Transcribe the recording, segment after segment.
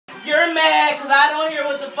because I don't hear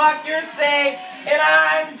what the fuck you're saying. And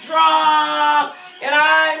I'm drunk. And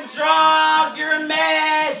I'm drunk. You're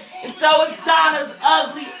mad. And so is Donna's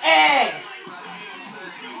ugly ass.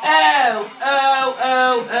 Oh.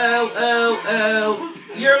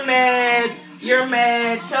 You're mad. You're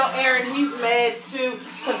mad. Tell Aaron he's mad too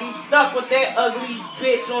because he's stuck with that ugly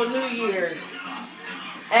bitch on New Year's.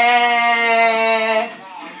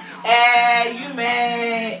 You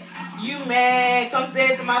mad. You mad. Come say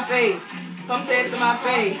it to my face. Come say it to my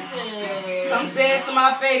face. Come say it to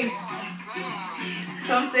my face.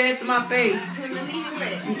 Come say it to my face.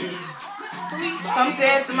 Come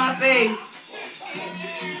say it to my face.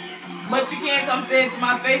 But you can't come say it to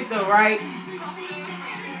my face though, right?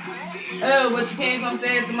 Oh, but you can't come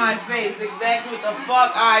say it to my face. Exactly what the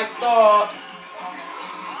fuck I thought.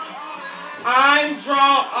 I'm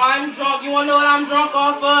drunk. I'm drunk. You wanna know what I'm drunk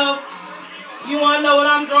off of? You wanna know what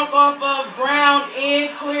I'm drunk off of? Brown and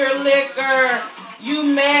clear liquor. You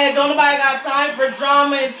mad? Don't nobody got time for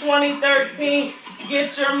drama in 2013.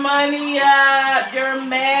 Get your money up. You're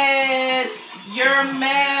mad. You're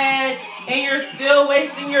mad. And you're still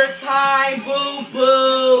wasting your time. Boo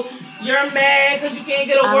boo. You're mad because you can't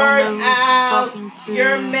get a word out.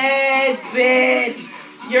 You're mad, bitch.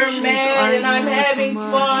 You're mad and I'm having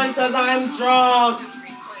fun because I'm drunk.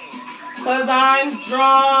 Because I'm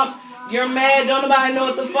drunk. You're mad. Don't nobody know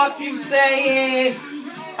what the fuck you saying.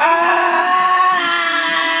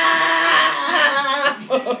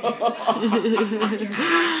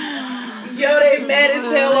 Yo, they mad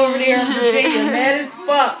as hell over there in Virginia. Mad as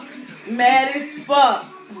fuck. Mad as fuck.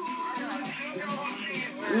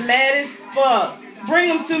 Mad as fuck. Bring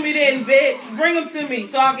them to me then, bitch. Bring them to me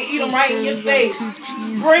so I can eat them right in your face.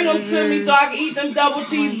 Bring them to me so I can eat them double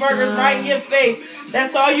cheeseburgers right in your face.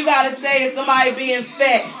 That's all you gotta say is somebody being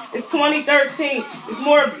fat. It's 2013. It's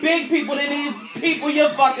more big people than these people your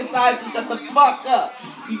fucking size. So shut the fuck up.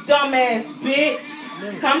 You dumbass bitch.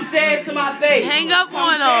 Come say it to my face. Hang up Come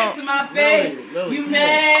on say her. it to my face. You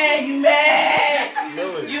mad? You mad?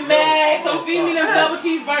 You mad? Come feed me them double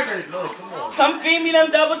cheeseburgers. Come feed me them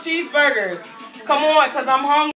double cheeseburgers. Come on, because I'm hungry.